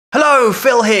Hello,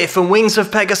 Phil here from Wings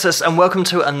of Pegasus and welcome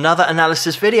to another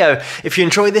analysis video. If you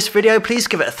enjoyed this video, please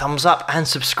give it a thumbs up and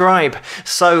subscribe.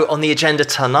 So on the agenda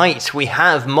tonight, we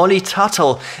have Molly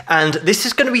Tuttle, and this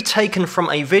is going to be taken from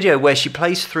a video where she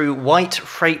plays through White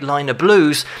Freightliner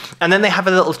Blues, and then they have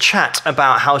a little chat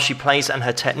about how she plays and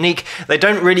her technique. They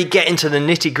don't really get into the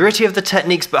nitty-gritty of the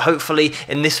techniques, but hopefully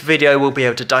in this video we'll be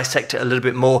able to dissect it a little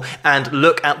bit more and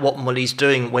look at what Molly's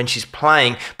doing when she's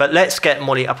playing. But let's get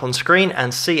Molly up on screen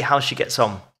and see how she gets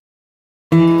on.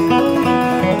 Going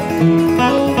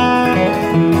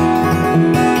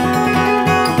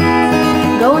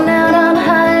out on the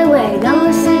highway, gonna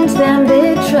listen to them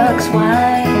big trucks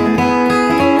whine.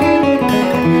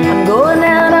 I'm going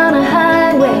out on a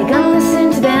highway, gonna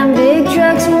listen to them big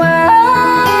trucks whine.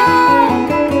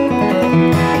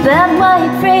 That white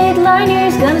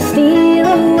Freightliner's gonna steal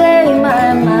away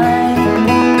my mind.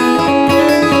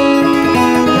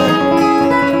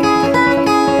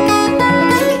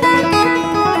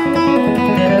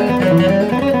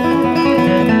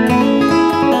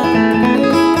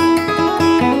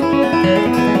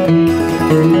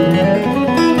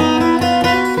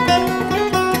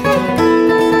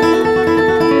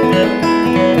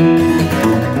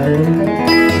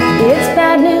 It's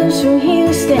bad news from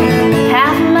Houston,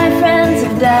 half of my friends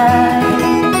have died.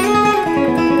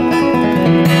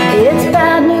 It's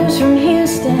bad news from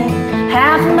Houston,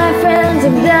 half of my friends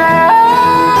have died.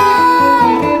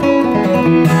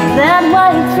 That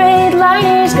white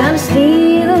Freightliner's gonna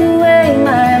steal away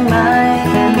my mind.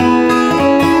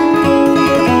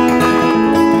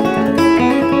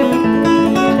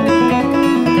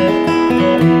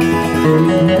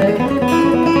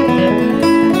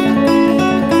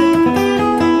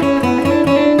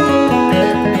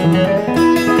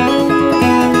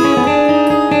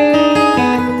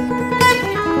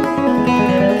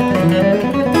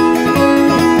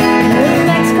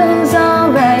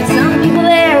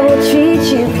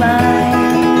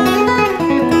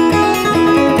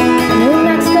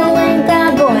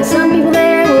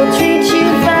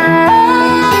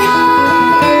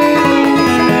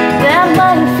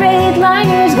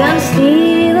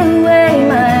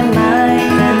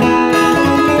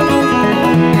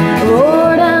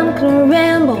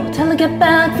 Get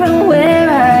back from where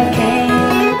I came.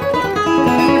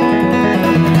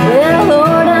 Well,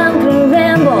 Lord, I'm gonna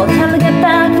ramble till I get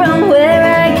back from where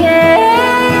I came.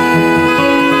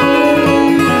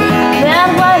 That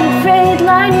white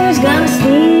Freightliner's gonna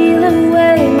steal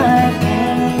away my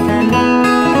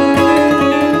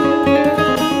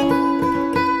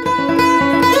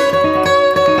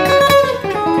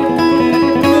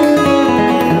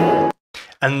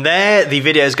And there the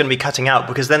video is going to be cutting out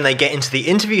because then they get into the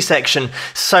interview section.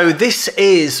 So this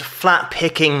is flat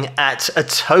picking at a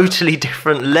totally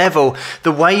different level.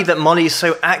 The way that Molly is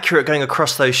so accurate going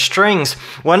across those strings.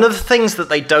 One of the things that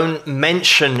they don't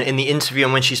mention in the interview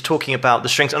and when she's talking about the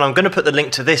strings, and I'm going to put the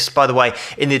link to this, by the way,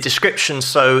 in the description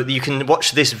so that you can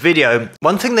watch this video.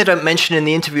 One thing they don't mention in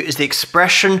the interview is the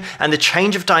expression and the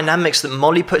change of dynamics that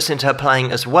Molly puts into her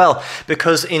playing as well.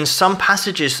 Because in some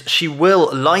passages she will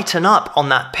lighten up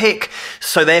on that pick,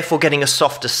 so therefore getting a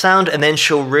softer sound, and then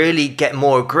she'll really get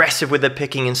more aggressive with the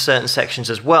picking in certain sections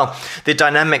as well. The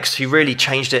dynamics, she really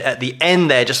changed it at the end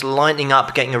there, just lightening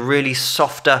up, getting a really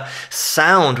softer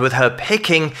sound with her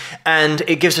picking, and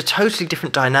it gives a totally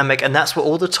different dynamic, and that's what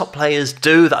all the top players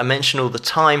do that I mention all the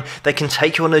time. They can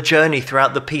take you on a journey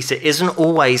throughout the piece. It isn't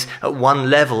always at one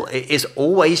level, it is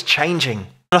always changing.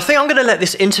 I think I'm going to let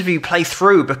this interview play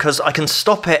through because I can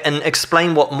stop it and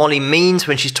explain what Molly means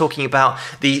when she's talking about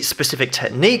the specific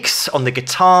techniques on the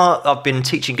guitar. I've been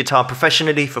teaching guitar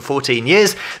professionally for 14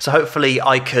 years, so hopefully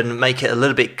I can make it a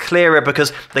little bit clearer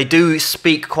because they do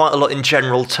speak quite a lot in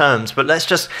general terms. But let's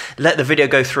just let the video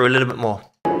go through a little bit more.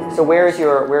 So where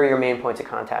are your main points of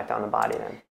contact on the body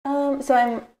then?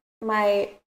 So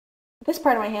this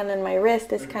part of my hand and my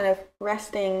wrist is kind of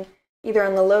resting either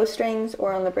on the low strings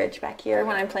or on the bridge back here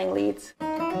when I'm playing leads.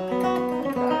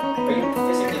 Are you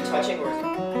physically touching or is it?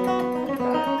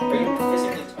 Are you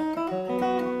physically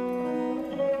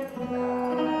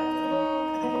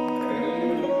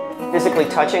touching? Physically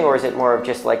touching, or is it more of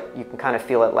just like you can kind of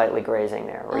feel it lightly grazing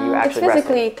there, or are you actually It's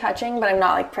physically resting? touching, but I'm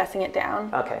not like pressing it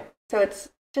down. Okay. So it's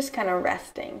just kind of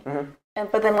resting. Mm-hmm.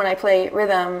 But then when I play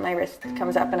rhythm, my wrist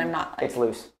comes up and I'm not. Like, it's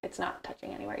loose. It's not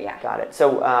touching anywhere. Yeah. Got it.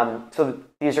 So so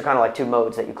these are kind of like two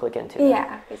modes that you click into.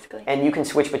 Yeah, basically. And you can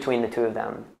switch between the two of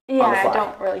them. Yeah, on the fly. I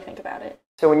don't really think about it.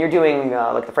 So when you're doing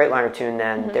like the Freightliner tune,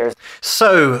 then there's...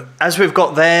 So, as we've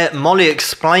got there, Molly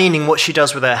explaining what she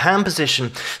does with her hand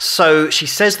position. So, she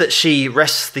says that she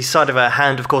rests the side of her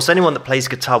hand. Of course, anyone that plays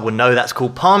guitar will know that's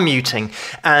called palm muting.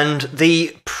 And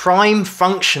the prime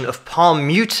function of palm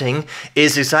muting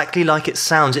is exactly like it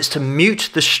sounds. It's to mute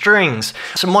the strings.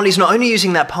 So, Molly's not only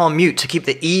using that palm mute to keep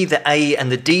the E, the A,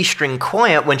 and the D string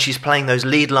quiet when she's playing those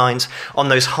lead lines on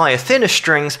those higher, thinner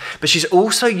strings, but she's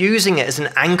also using it as an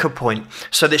anchor point,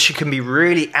 so that she can be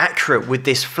really accurate with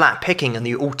this flat picking and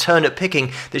the alternate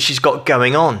picking that she's got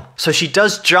going on. So she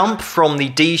does jump from the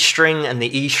D string and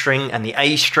the E string and the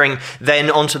A string,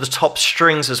 then onto the top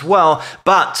strings as well,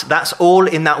 but that's all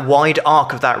in that wide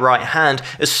arc of that right hand.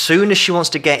 As soon as she wants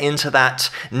to get into that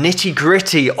nitty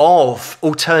gritty of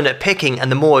alternate picking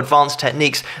and the more advanced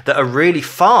techniques that are really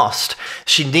fast,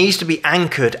 she needs to be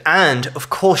anchored, and of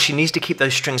course she needs to keep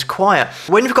those strings quiet.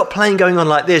 When you've got playing going on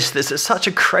like this, that's at such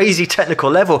a crazy technical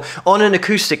level on an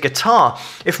acoustic guitar,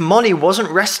 if Molly wasn't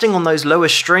resting on those lower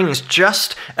strings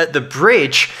just at the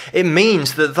bridge, it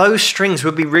means that those strings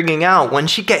would be ringing out when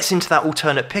she gets into that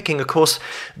alternate picking. Of course,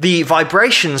 the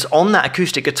vibrations on that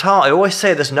acoustic guitar, I always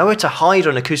say there's nowhere to hide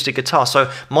on acoustic guitar,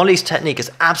 so Molly's technique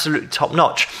is absolutely top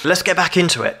notch. Let's get back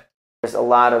into it. There's a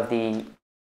lot of the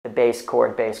bass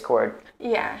chord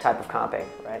Yeah. type of comping,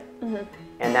 right?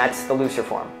 And that's the looser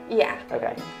form. Yeah.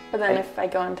 Okay. But then if I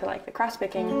go into like the cross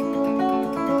picking,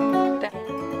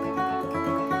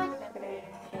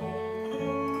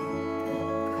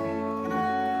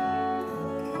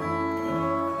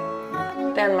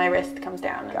 then my wrist comes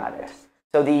down. Got it.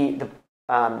 So the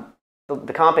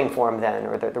comping form then,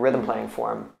 or the rhythm playing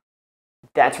form,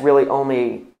 that's really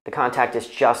only, the contact is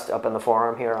just up in the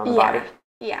forearm here on the body?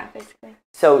 Yeah, basically.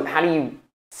 So how do you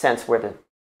sense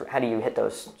how do you hit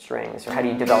those strings, or how do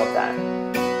you develop that?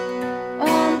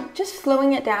 Just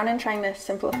slowing it down and trying to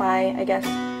simplify, I guess.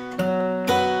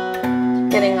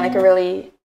 Getting like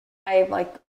I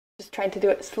like just tried to do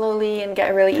it slowly and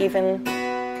get a really even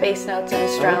bass notes and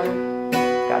strum.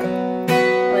 Got it.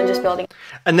 And then just building.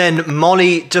 And then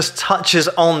Molly just touches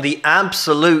on the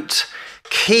absolute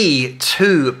key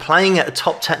to playing at a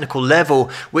top technical level,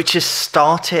 which is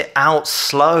start it out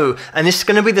slow. And this is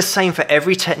going to be the same for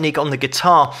every technique on the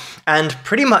guitar and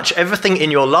pretty much everything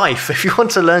in your life. If you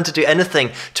want to learn to do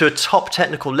anything to a top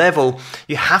technical level,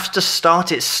 you have to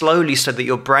start it slowly so that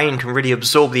your brain can really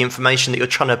absorb the information that you're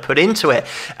trying to put into it.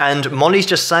 And Molly's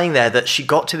just saying there that she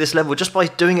got to this level just by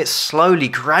doing it slowly,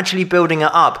 gradually building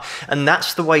it up. And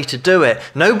that's the way to do it.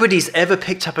 Nobody's ever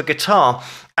picked up a guitar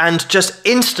and just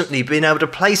instantly being able to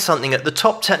play something at the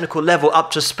top technical level up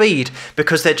to speed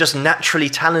because they're just naturally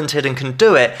talented and can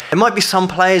do it. There might be some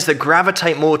players that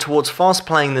gravitate more towards fast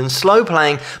playing than slow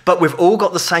playing, but we've all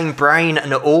got the same brain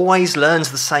and it always learns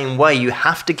the same way. You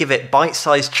have to give it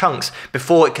bite-sized chunks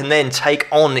before it can then take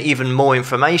on even more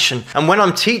information. And when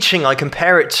I'm teaching, I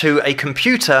compare it to a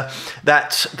computer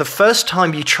that the first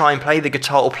time you try and play the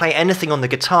guitar or play anything on the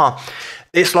guitar,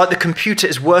 it's like the computer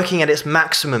is working at its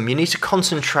maximum. You need to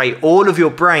concentrate all of your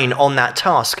brain on that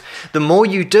task. The more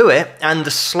you do it and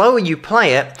the slower you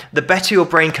play it, the better your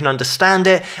brain can understand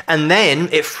it, and then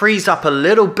it frees up a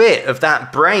little bit of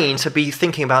that brain to be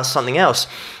thinking about something else.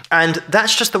 And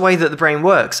that's just the way that the brain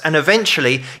works. And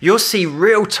eventually, you'll see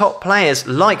real top players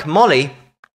like Molly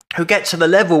who get to the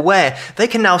level where they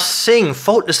can now sing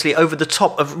faultlessly over the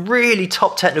top of really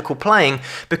top technical playing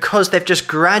because they've just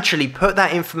gradually put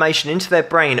that information into their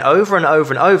brain over and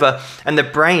over and over, and the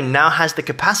brain now has the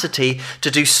capacity to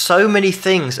do so many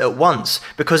things at once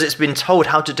because it's been told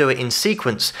how to do it in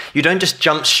sequence. You don't just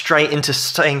jump straight into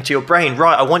saying to your brain,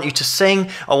 right, I want you to sing,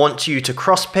 I want you to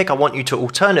cross pick, I want you to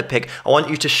alternate pick, I want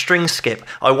you to string skip,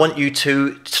 I want you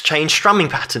to change strumming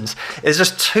patterns. There's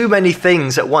just too many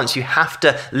things at once. You have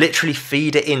to literally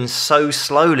feed it in so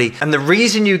slowly. And the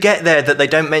reason you get there that they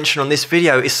don't mention on this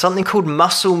video is something called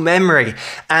muscle memory.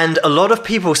 And a lot of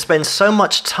people spend so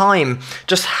much time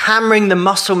just hammering the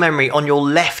muscle memory on your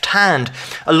left hand.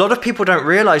 A lot of people don't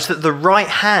realize that the right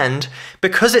hand,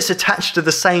 because it's attached to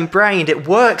the same brain, it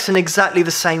works in exactly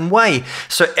the same way.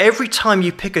 So every time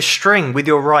you pick a string with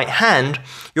your right hand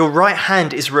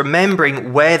is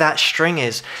remembering where that string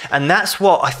is. And that's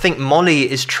what I think Molly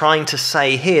is trying to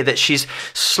say here, that she's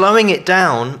slowing it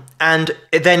down and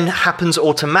it then happens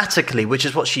automatically, which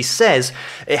is what she says.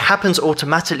 It happens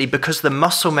automatically because the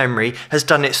muscle memory has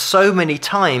done it so many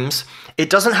times. it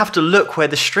doesn't have to look where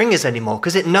the string is anymore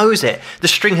because it knows it. The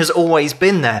string has always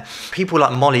been there. People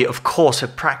like Molly, of course,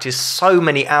 have practiced so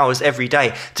many hours every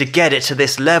day to get it to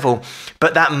this level,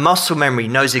 but that muscle memory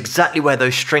knows exactly where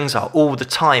those strings are all the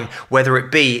time, whether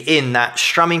it be in that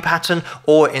strumming pattern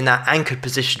or in that anchored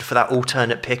position for that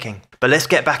alternate picking. But let's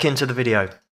get back into the video.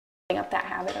 Up that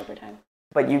habit over time.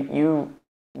 But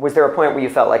was there a point where you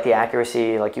felt like the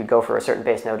accuracy, like you'd go for a certain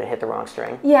bass note and hit the wrong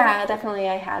string? Yeah, definitely.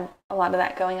 I had a lot of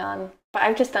that going on. But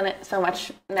I've just done it so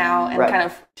much now and kind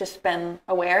of just been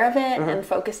aware of it and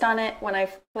focused on it when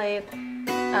I've played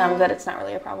that it's not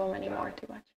really a problem anymore too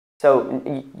much. So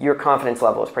your confidence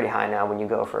level is pretty high now when you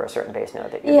go for a certain bass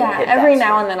note that you hit every that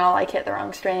now string. and then I'll like hit the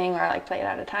wrong string or like play it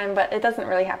out of time, but it doesn't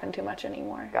really happen too much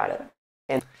anymore. Got it.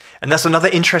 And that's another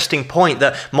interesting point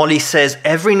that Molly says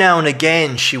every now and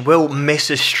again she will miss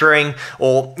a string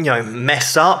or,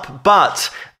 mess up.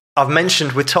 But I've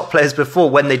mentioned with top players before,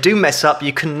 when they do mess up,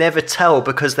 you can never tell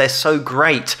because they're so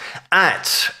great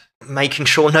at making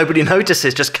sure nobody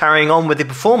notices, just carrying on with the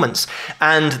performance.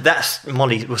 And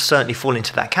Molly will certainly fall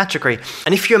into that category.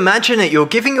 And if you imagine it, you're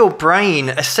giving your brain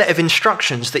a set of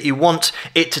instructions that you want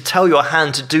it to tell your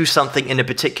hand to do something in a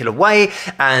particular way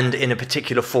and in a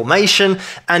particular formation.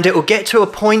 And it will get to a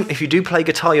point, if you do play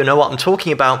guitar, you'll know what I'm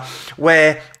talking about,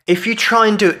 where if you try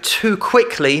and do it too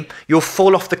quickly, you'll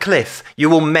fall off the cliff. You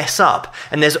will mess up.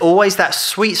 And there's always that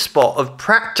sweet spot of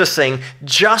practicing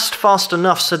just fast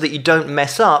enough so that you don't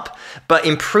mess up, but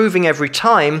improving every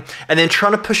time, and then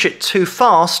trying to push it too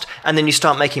fast, and then you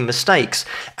start making mistakes.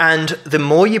 And the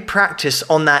more you practice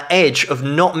on that edge of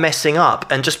not messing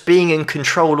up and just being in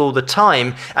control all the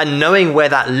time and knowing where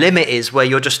that limit is, where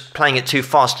you're just playing it too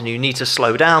fast and you need to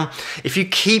slow down, if you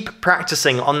keep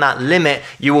practicing on that limit,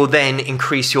 you will then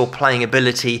increase your playing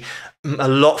ability a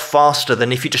lot faster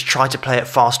than if you just try to play it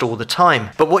fast all the time.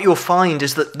 But what you'll find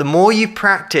is that the more you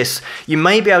practice, you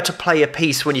may be able to play a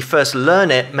piece when you first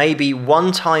learn it, maybe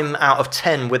 1 time out of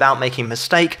 10 without making a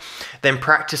mistake, then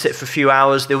practice it for a few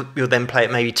hours, you'll then play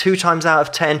it maybe 2 times out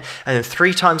of 10, and then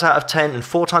 3 times out of 10, and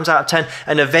 4 times out of 10,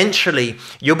 and eventually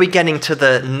you'll be getting to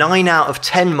the 9 out of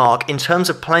 10 mark in terms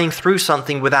of playing through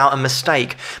something without a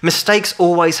mistake. Mistakes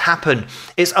always happen.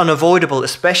 It's unavoidable,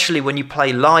 especially when you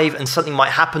play live and something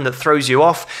might happen that throws you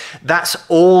off. That's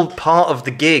all part of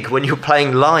the gig when you're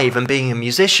playing live and being a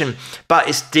musician, but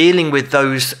it's dealing with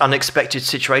those unexpected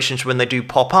situations when they do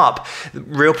pop up.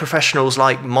 Real professionals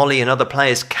like Molly and other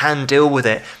players can deal with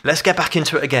it. Let's get back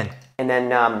into it again. And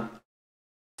then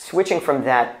switching from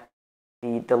that,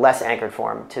 the less anchored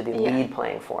form to the lead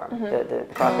playing form, the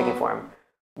cross-picking form,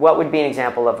 what would be an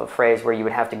example of a phrase where you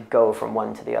would have to go from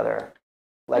one to the other?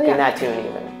 Like in that tune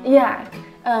even. Yeah.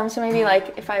 So maybe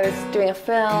like if I was doing a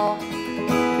fill,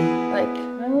 like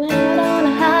I'm out on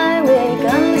a highway,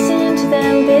 gonna listen to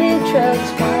them big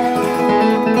trucks whine.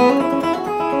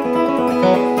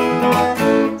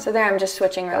 So there I'm just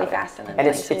switching really fast and then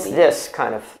it's this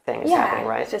kind of thing is happening,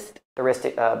 right? It's just the wrist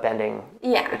bending,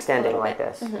 extending like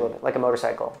this, a little bit, like a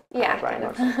motorcycle. Kind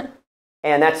of.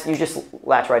 And you just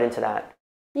latch right into that.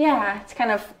 Yeah,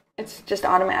 it's just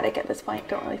automatic at this point.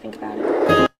 Don't really think about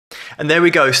it. And there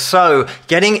we go. So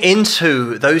getting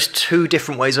into those 2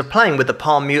 different ways of playing, with the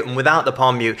palm mute and without the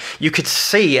palm mute, you could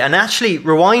see, and actually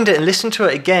rewind it and listen to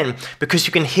it again, because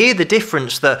you can hear the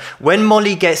difference that when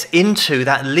Molly gets into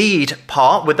that lead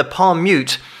part with the palm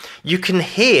mute, you can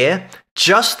hear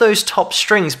just those top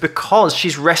strings because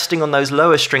she's resting on those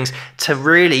lower strings to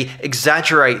really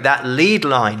exaggerate that lead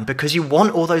line, because you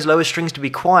want all those lower strings to be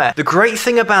quiet. The great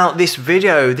thing about this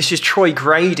video, this is Troy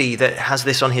Grady that has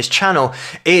this on his channel,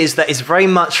 is that it's very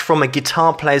much from a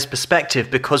guitar player's perspective,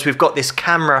 because we've got this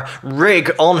camera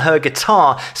rig on her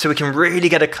guitar so we can really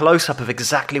get a close-up of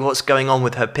exactly what's going on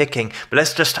with her picking. But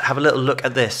let's just have a little look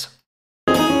at this.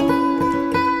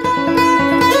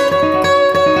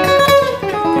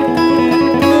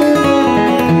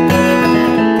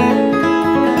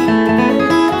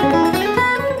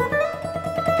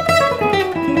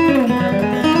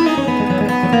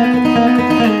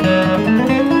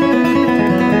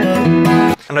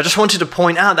 And I just wanted to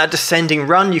point out that descending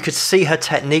run, you could see her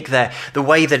technique there, the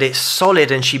way that it's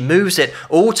solid, and she moves it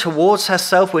all towards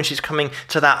herself when she's coming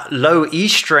to that low E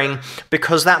string,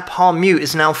 because that palm mute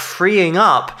is now freeing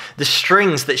up the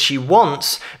strings that she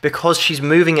wants, because she's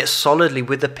moving it solidly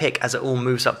with the pick as it all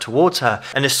moves up towards her.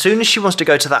 And as soon as she wants to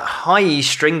go to that high E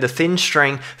string, the thin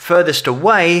string furthest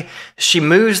away, she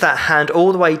moves that hand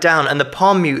all the way down, and the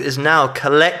palm mute is now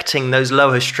collecting those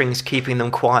lower strings, keeping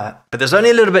them quiet. But there's only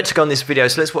a little bit to go on this video,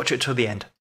 so let's watch it till the end.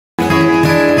 Rolled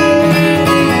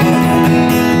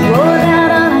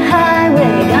out on a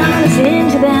highway, gonna listen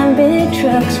to them big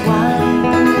trucks whine.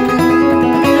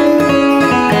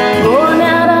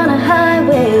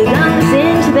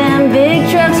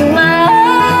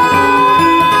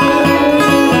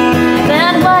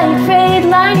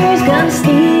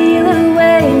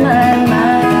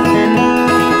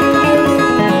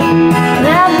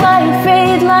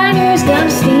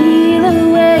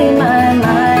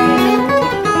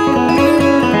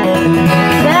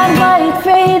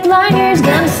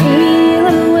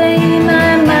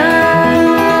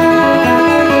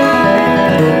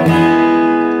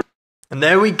 And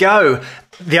there we go.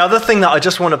 The other thing that I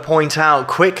just want to point out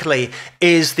quickly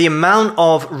is the amount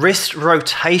of wrist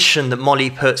rotation that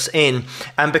Molly puts in.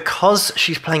 And because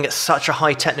she's playing at such a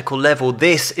high technical level,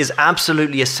 this is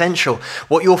absolutely essential.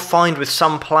 What you'll find with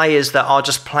some players that are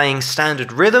just playing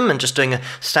standard rhythm and just doing a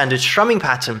standard strumming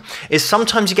pattern is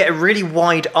sometimes you get a really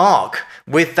wide arc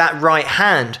with that right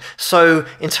hand. So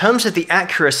in terms of the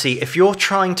accuracy, if you're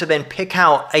trying to then pick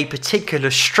out a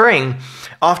particular string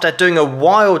after doing a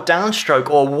wild downstroke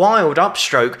or a wild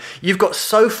upstroke, you've got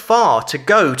so far to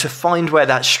go to find where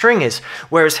that string is.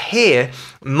 Whereas here,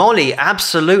 Molly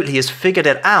absolutely has figured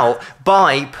it out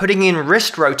by putting in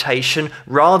wrist rotation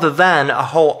rather than a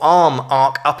whole arm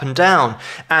arc up and down.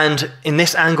 And in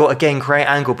this angle, again, great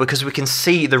angle because we can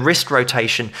see the wrist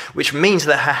rotation, which means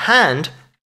that her hand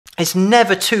is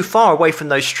never too far away from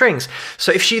those strings.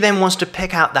 So if she then wants to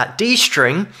pick out that D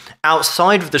string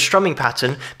outside of the strumming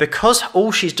pattern, because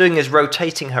all she's doing is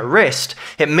rotating her wrist,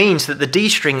 it means that the D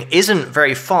string isn't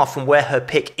very far from where her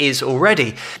pick is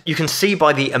already. You can see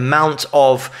by the amount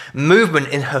of movement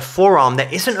in her forearm,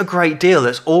 there isn't a great deal,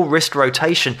 it's all wrist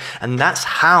rotation, and that's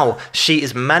how she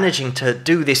is managing to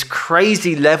do this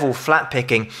crazy level flat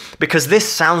picking, because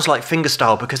this sounds like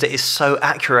fingerstyle because it is so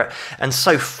accurate and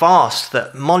so fast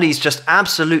that Molly's just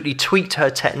absolutely tweaked her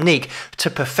technique to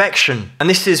perfection. And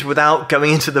this is without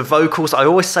going into the vocals. I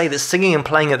always say that singing and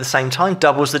playing at the same time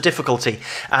doubles the difficulty.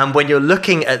 And when you're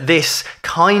looking at this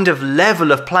kind of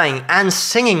level of playing and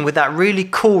singing with that really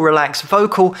cool, relaxed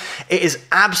vocal, it is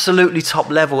absolutely top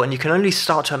level. And you can only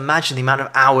start to imagine the amount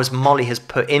of hours Molly has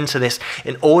put into this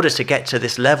in order to get to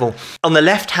this level. On the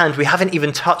left hand, we haven't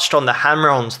even touched on the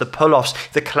hammer-ons, the pull-offs,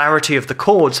 the clarity of the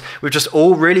chords. We've just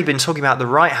all really been talking about the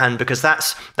right hand because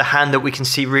that's the hand that we can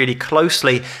see really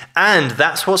closely, and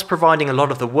that's what's providing a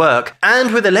lot of the work.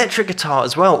 And with electric guitar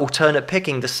as well, alternate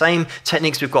picking, the same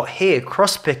techniques we've got here,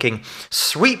 cross picking,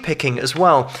 sweep picking as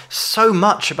well. So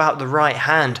much about the right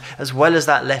hand as well as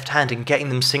that left hand and getting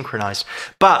them synchronized.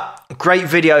 But great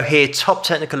video here, top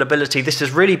technical ability. This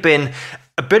has really been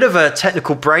a bit of a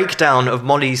technical breakdown of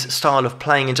Molly's style of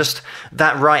playing, and just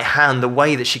that right hand, the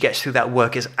way that she gets through that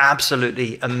work is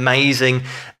absolutely amazing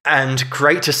and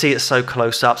great to see it so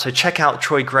close up. So check out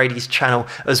Troy Grady's channel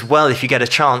as well if you get a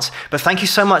chance. But thank you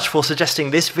so much for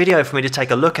suggesting this video for me to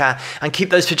take a look at, and keep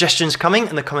those suggestions coming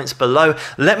in the comments below.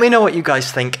 Let me know what you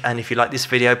guys think, and if you like this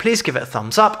video, please give it a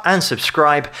thumbs up and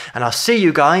subscribe, and I'll see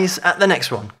you guys at the next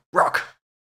one.